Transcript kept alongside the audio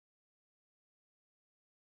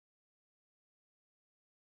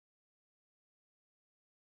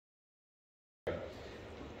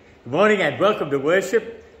Good morning and welcome to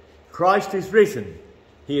worship. Christ is risen.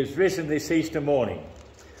 He is risen this Easter morning.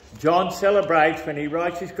 John celebrates when he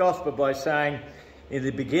writes his gospel by saying, "In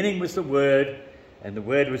the beginning was the Word, and the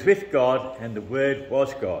Word was with God, and the Word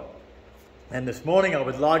was God." And this morning I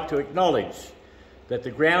would like to acknowledge that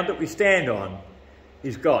the ground that we stand on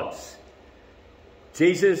is God's.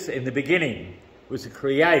 Jesus, in the beginning, was the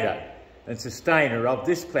creator and sustainer of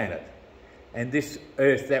this planet and this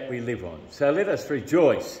earth that we live on. So let us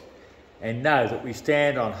rejoice and know that we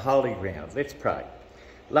stand on holy ground. Let's pray.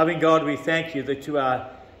 Loving God, we thank you that you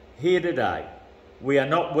are here today. We are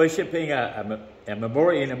not worshipping in a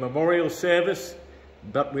memorial service,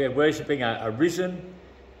 but we are worshipping a risen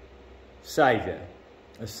Saviour,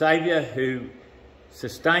 a Saviour who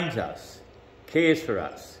sustains us, cares for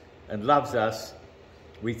us and loves us.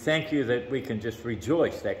 We thank you that we can just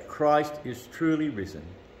rejoice that Christ is truly risen.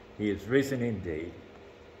 He is risen indeed.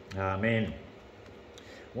 Amen.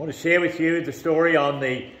 I want to share with you the story on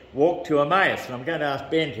the walk to Emmaus, and I'm going to ask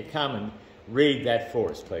Ben to come and read that for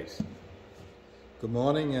us, please. Good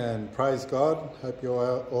morning and praise God. Hope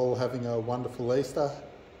you're all having a wonderful Easter.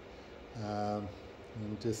 And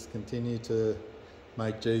just continue to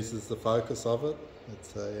make Jesus the focus of it.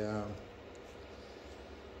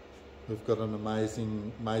 We've got an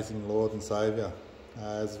amazing Lord and Saviour.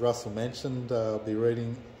 As Russell mentioned, I'll be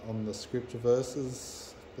reading on the scripture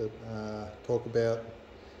verses that talk about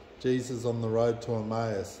Jesus on the road to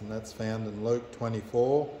Emmaus, and that's found in Luke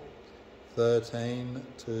 24:13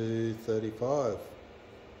 to 35.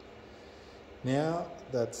 Now,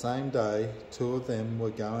 that same day, two of them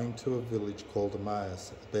were going to a village called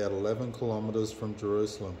Emmaus, about 11 kilometres from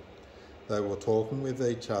Jerusalem. They were talking with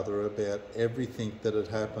each other about everything that had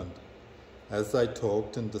happened. As they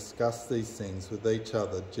talked and discussed these things with each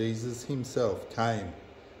other, Jesus himself came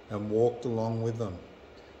and walked along with them,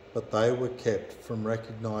 but they were kept from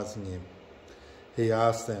recognising him. He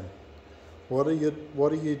asked them, What are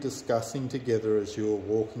you discussing together as you are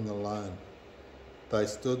walking alone?" They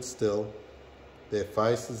stood still, their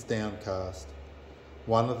faces downcast.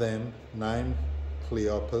 One of them, named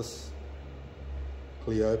Cleopas,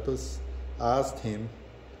 asked him,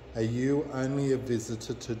 "Are you only a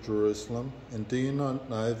visitor to Jerusalem, and do you not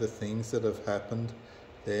know the things that have happened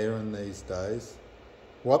there in these days?"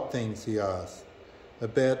 "What things?" he asked.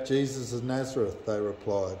 "About Jesus of Nazareth," they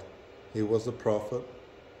replied. "He was a prophet,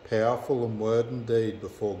 powerful in word and deed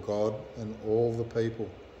before God and all the people.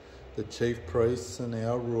 The chief priests and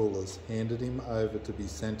our rulers handed him over to be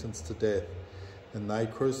sentenced to death, and they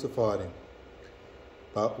crucified him.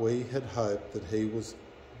 But we had hoped that he was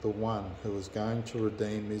the one who was going to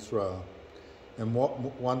redeem Israel. And what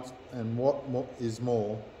is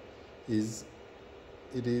more,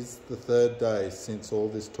 it is the third day since all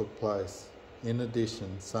this took place. In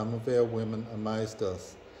addition, some of our women amazed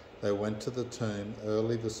us. They went to the tomb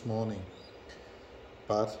early this morning,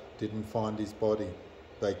 but didn't find his body.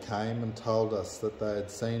 They came and told us that they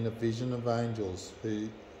had seen a vision of angels who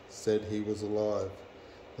said he was alive.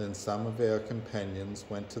 Then some of our companions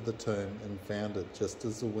went to the tomb and found it just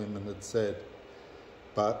as the women had said,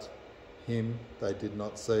 but him they did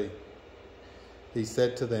not see." He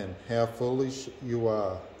said to them, "How foolish you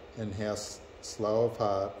are, and how slow of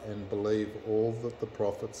heart, and believe all that the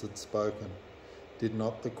prophets had spoken. Did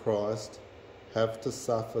not the Christ have to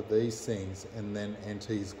suffer these things and then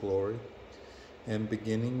enter his glory?" And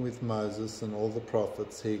beginning with Moses and all the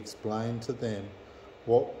prophets, he explained to them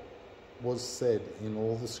what was said in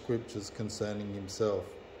all the scriptures concerning himself.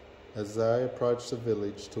 As they approached the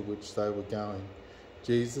village to which they were going,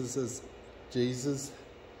 Jesus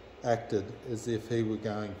acted as if he were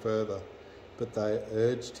going further, but they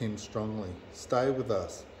urged him strongly, "Stay with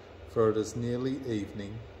us, for it is nearly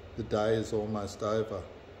evening, the day is almost over."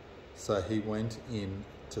 So he went in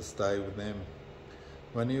to stay with them.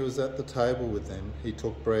 When he was at the table with them, he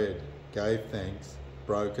took bread, gave thanks,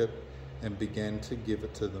 broke it, and began to give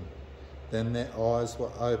it to them. Then their eyes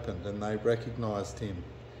were opened and they recognised him,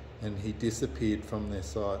 and he disappeared from their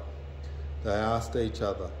sight. They asked each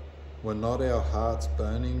other, "Were not our hearts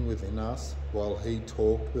burning within us while he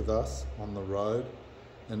talked with us on the road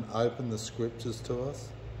and opened the scriptures to us?"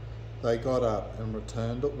 They got up and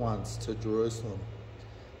returned at once to Jerusalem.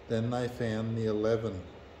 Then they found the 11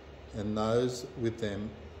 and those with them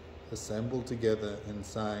assembled together and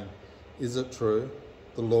saying, "Is it true?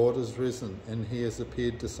 The Lord is risen and he has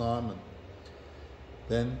appeared to Simon."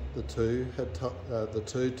 Then the two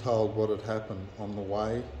told what had happened on the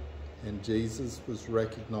way, and Jesus was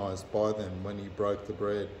recognised by them when he broke the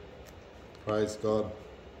bread. Praise God.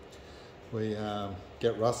 We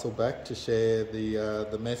get Russell back to share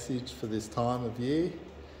the message for this time of year.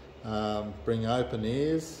 Bring open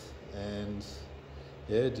ears and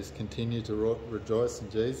yeah, just continue to rejoice in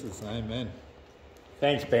Jesus. Amen.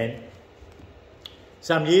 Thanks, Ben.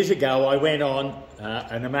 Some years ago I went on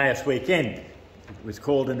an Emmaus weekend. It was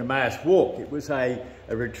called an Emmaus walk. It was a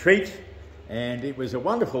retreat, and it was a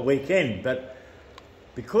wonderful weekend, but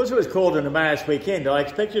because it was called an Emmaus weekend, I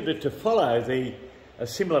expected it to follow a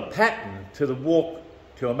similar pattern to the walk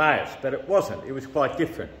to Emmaus, but it wasn't. It was quite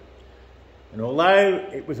different. And although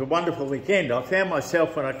it was a wonderful weekend, I found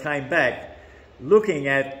myself when I came back looking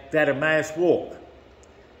at that Emmaus walk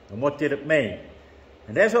and what did it mean.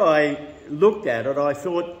 And as I looked at it, I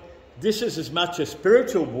thought this is as much a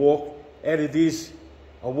spiritual walk as it is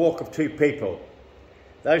a walk of two people.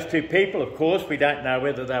 Those two people, of course, we don't know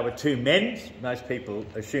whether they were two men. Most people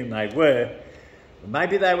assume they were.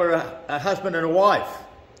 Maybe they were a husband and a wife.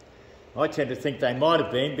 I tend to think they might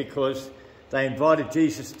have been because they invited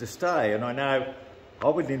Jesus to stay. And I know I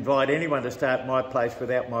wouldn't invite anyone to stay at my place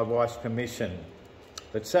without my wife's permission.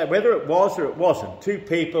 But so whether it was or it wasn't, two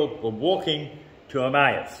people were walking to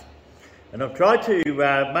Emmaus. And I've tried to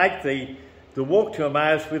make the walk to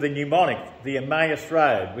Emmaus with a mnemonic, the Emmaus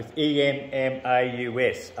Road, with E-M-M-A-U-S-R-D.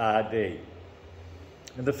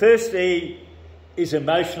 And the first E is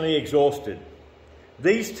emotionally exhausted.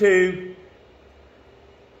 These two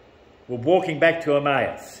were walking back to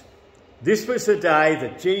Emmaus. This was the day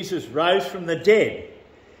that Jesus rose from the dead.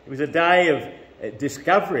 It was a day of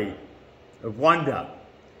discovery, of wonder,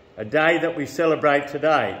 a day that we celebrate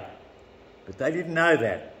today. But they didn't know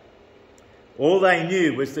that. All they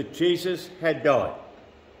knew was that Jesus had died.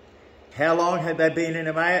 How long had they been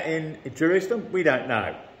in Jerusalem? We don't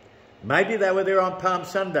know. Maybe they were there on Palm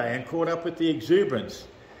Sunday and caught up with the exuberance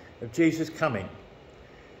of Jesus coming.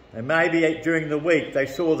 And maybe during the week they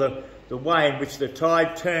saw the way in which the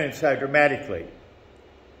tide turned so dramatically.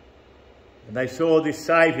 And they saw this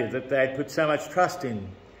Saviour that they had put so much trust in,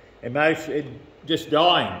 just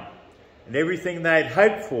dying. And everything they had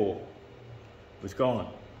hoped for was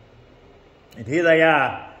gone. And here they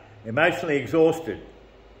are, emotionally exhausted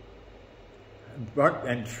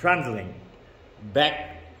and trundling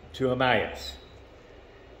back to Emmaus.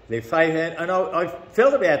 Their faith, and I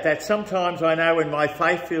felt about that. Sometimes I know when my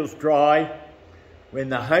faith feels dry, when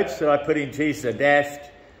the hopes that I put in Jesus are dashed,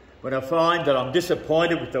 when I find that I'm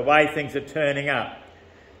disappointed with the way things are turning up,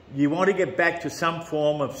 you want to get back to some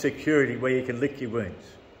form of security where you can lick your wounds.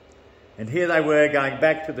 And here they were going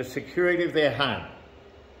back to the security of their home.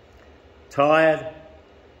 Tired,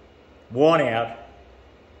 worn out,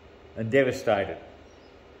 and devastated.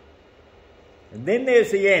 And then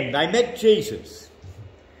there's the end. They met Jesus.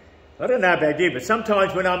 I don't know about you, but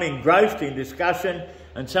sometimes when I'm engrossed in discussion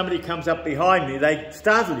and somebody comes up behind me, they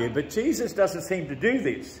startle you. But Jesus doesn't seem to do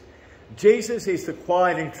this. Jesus is the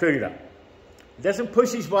quiet intruder. He doesn't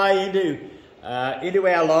push his way into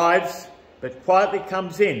our lives, but quietly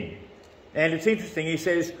comes in. And it's interesting, he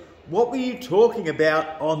says, "What were you talking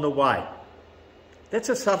about on the way?" That's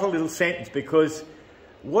a subtle little sentence, because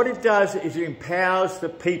what it does is it empowers the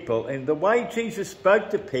people. And the way Jesus spoke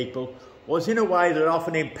to people was in a way that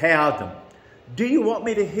often empowered them. Do you want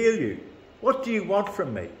me to heal you? What do you want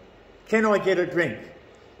from me? Can I get a drink?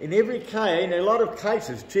 In every case, in a lot of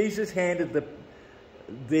cases, Jesus handed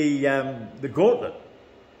the gauntlet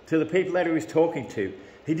to the people that he was talking to.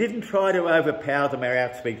 He didn't try to overpower them or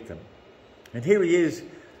outspeak them. And here he is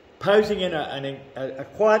posing in a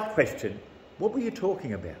quiet question. What were you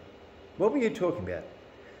talking about? What were you talking about?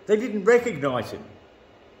 They didn't recognise him.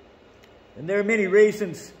 And there are many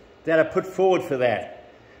reasons that are put forward for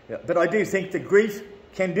that. But I do think that grief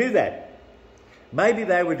can do that. Maybe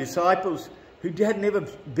they were disciples who had never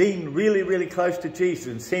been really, really close to Jesus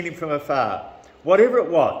and seen him from afar. Whatever it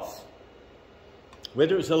was,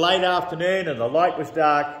 whether it was a late afternoon and the light was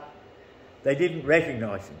dark, they didn't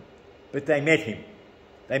recognise him. But they met him.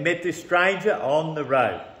 They met this stranger on the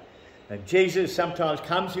road. And Jesus sometimes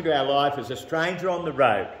comes into our life as a stranger on the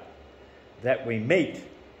road that we meet.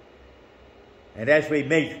 And as we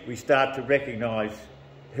meet, we start to recognise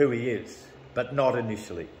who he is, but not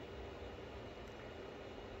initially.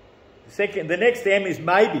 The next M is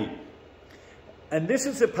maybe. And this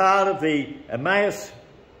is a part of the Emmaus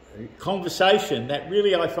conversation that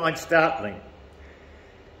really I find startling.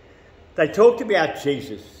 They talked about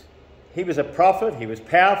Jesus. He was a prophet, he was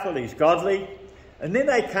powerful, he's godly. And then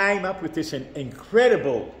they came up with this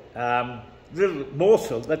incredible little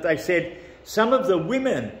morsel that they said some of the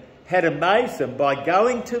women had amazed them by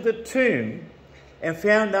going to the tomb and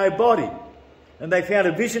found no body. And they found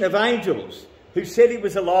a vision of angels who said he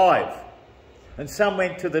was alive. And some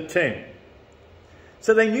went to the tomb.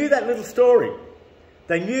 So they knew that little story.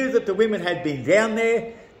 They knew that the women had been down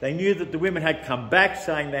there. They knew that the women had come back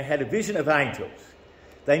saying they had a vision of angels.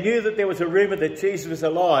 They knew that there was a rumour that Jesus was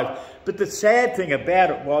alive. But the sad thing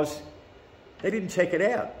about it was they didn't check it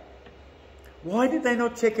out. Why did they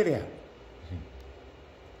not check it out?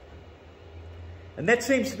 And that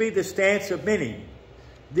seems to be the stance of many.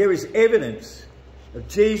 There is evidence of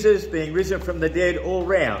Jesus being risen from the dead all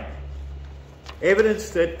round.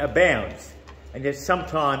 Evidence that abounds. And yet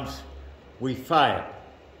sometimes we fail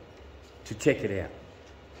to check it out.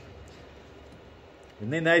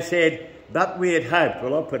 And then they said, but we had hoped.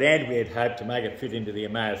 Well, I put and we had hoped to make it fit into the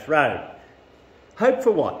Emmaus road. Hope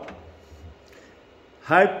for what?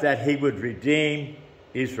 Hope that he would redeem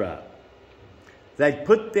Israel. They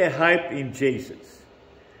put their hope in Jesus.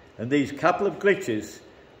 And these couple of glitches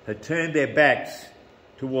had turned their backs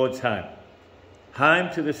towards home.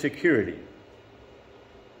 Home to the security.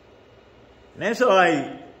 And as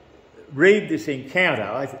I read this encounter,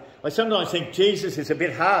 I sometimes think Jesus is a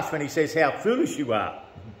bit harsh when he says how foolish you are.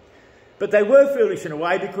 But they were foolish in a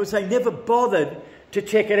way because they never bothered to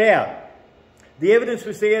check it out. The evidence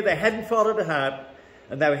was there, they hadn't followed it home,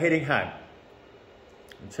 and they were heading home.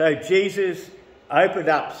 And so Jesus opened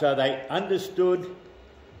up so they understood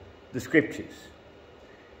the scriptures.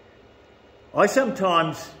 I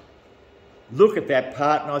sometimes look at that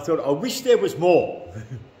part and I thought, I wish there was more.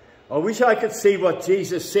 I wish I could see what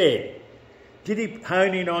Jesus said. Did he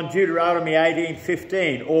hone in on Deuteronomy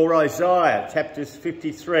 18:15 or Isaiah chapters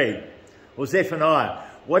 53 or Zephaniah?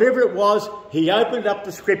 Whatever it was, he opened up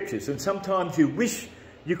the scriptures, and sometimes you wish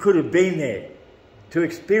you could have been there to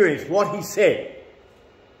experience what he said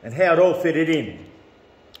and how it all fitted in.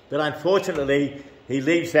 But unfortunately, he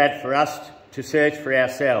leaves that for us to search for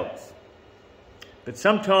ourselves. But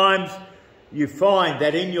sometimes you find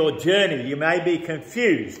that in your journey you may be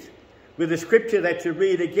confused with a scripture that you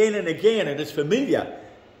read again and again and it's familiar.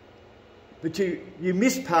 But you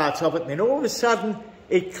miss parts of it, and then all of a sudden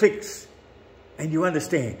it clicks and you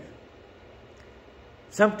understand.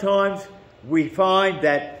 Sometimes we find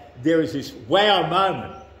that there is this wow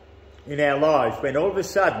moment in our lives when all of a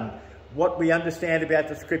sudden what we understand about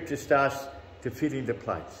the scripture starts to fit into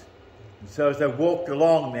place. And so as they walked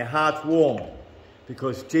along, their hearts warmed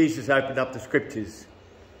because Jesus opened up the scriptures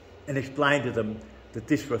and explained to them that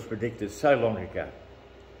this was predicted so long ago.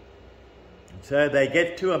 And so they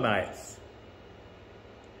get to Emmaus.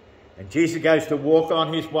 And Jesus goes to walk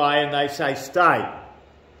on his way and they say,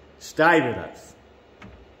 stay with us.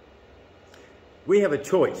 We have a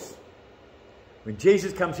choice. When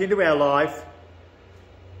Jesus comes into our life,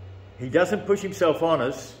 he doesn't push himself on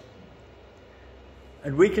us,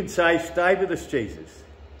 and we can say, stay with us, Jesus,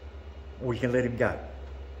 or we can let him go.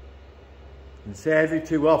 And sadly,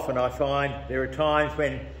 too often I find there are times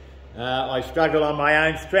when I struggle on my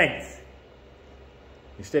own strength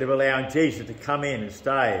instead of allowing Jesus to come in and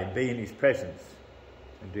stay and be in his presence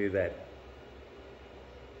and do that.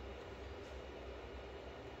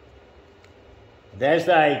 And as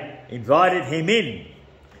they invited him in,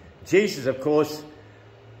 Jesus, of course,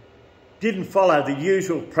 didn't follow the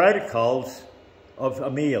usual protocols of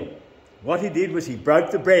a meal. What he did was he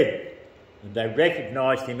broke the bread, and they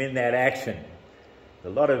recognised him in that action. A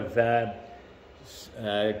lot of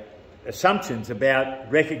assumptions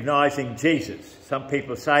about recognising Jesus. Some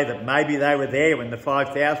people say that maybe they were there when the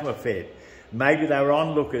 5,000 were fed. Maybe they were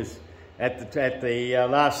onlookers at the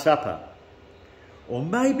Last Supper. Or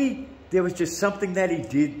maybe there was just something that he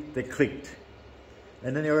did that clicked.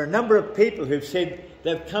 And then there are a number of people who've said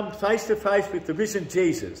they've come face to face with the risen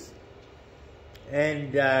Jesus.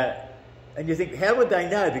 And you think, how would they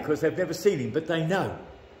know? Because they've never seen him. But they know.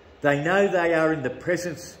 They know they are in the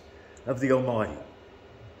presence of the Almighty.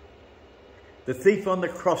 The thief on the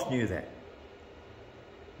cross knew that.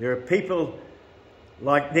 There are people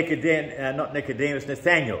like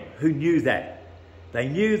Nathaniel, who knew that. They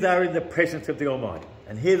knew they were in the presence of the Almighty.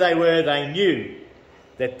 And here they were, they knew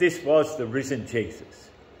that this was the risen Jesus.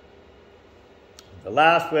 The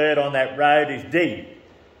last word on that road is D.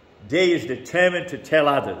 D is determined to tell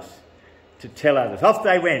others. To tell others. Off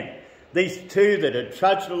they went. These two that had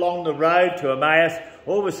trudged along the road to Emmaus,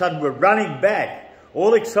 all of a sudden were running back,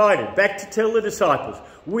 all excited, back to tell the disciples,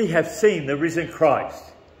 we have seen the risen Christ.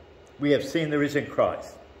 We have seen the risen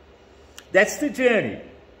Christ. That's the journey.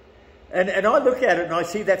 And I look at it and I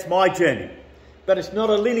see that's my journey. But it's not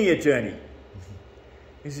a linear journey.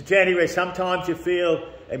 It's a journey where sometimes you feel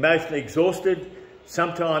emotionally exhausted.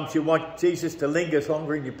 Sometimes you want Jesus to linger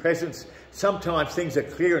longer in your presence. Sometimes things are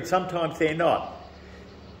clear and sometimes they're not.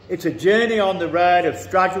 It's a journey on the road of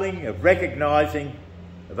struggling, of recognising,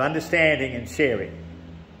 of understanding and sharing.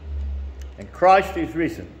 And Christ is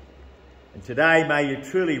risen. And today may you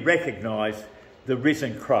truly recognise the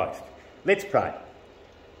risen Christ. Let's pray.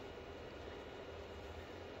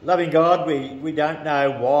 Loving God, we don't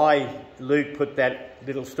know why Luke put that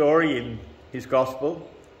little story in his gospel,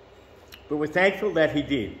 but we're thankful that he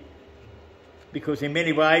did, because in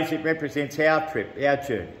many ways it represents our trip,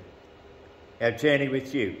 our journey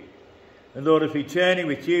with you. And Lord, as we journey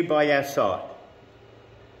with you by our side,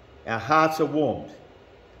 our hearts are warmed.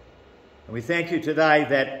 And we thank you today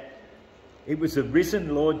that it was the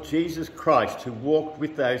risen Lord Jesus Christ who walked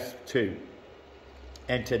with those two.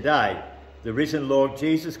 And today, the risen Lord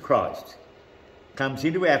Jesus Christ comes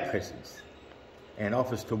into our presence and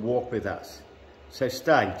offers to walk with us. So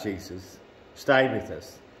stay, Jesus. Stay with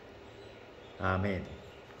us. Amen.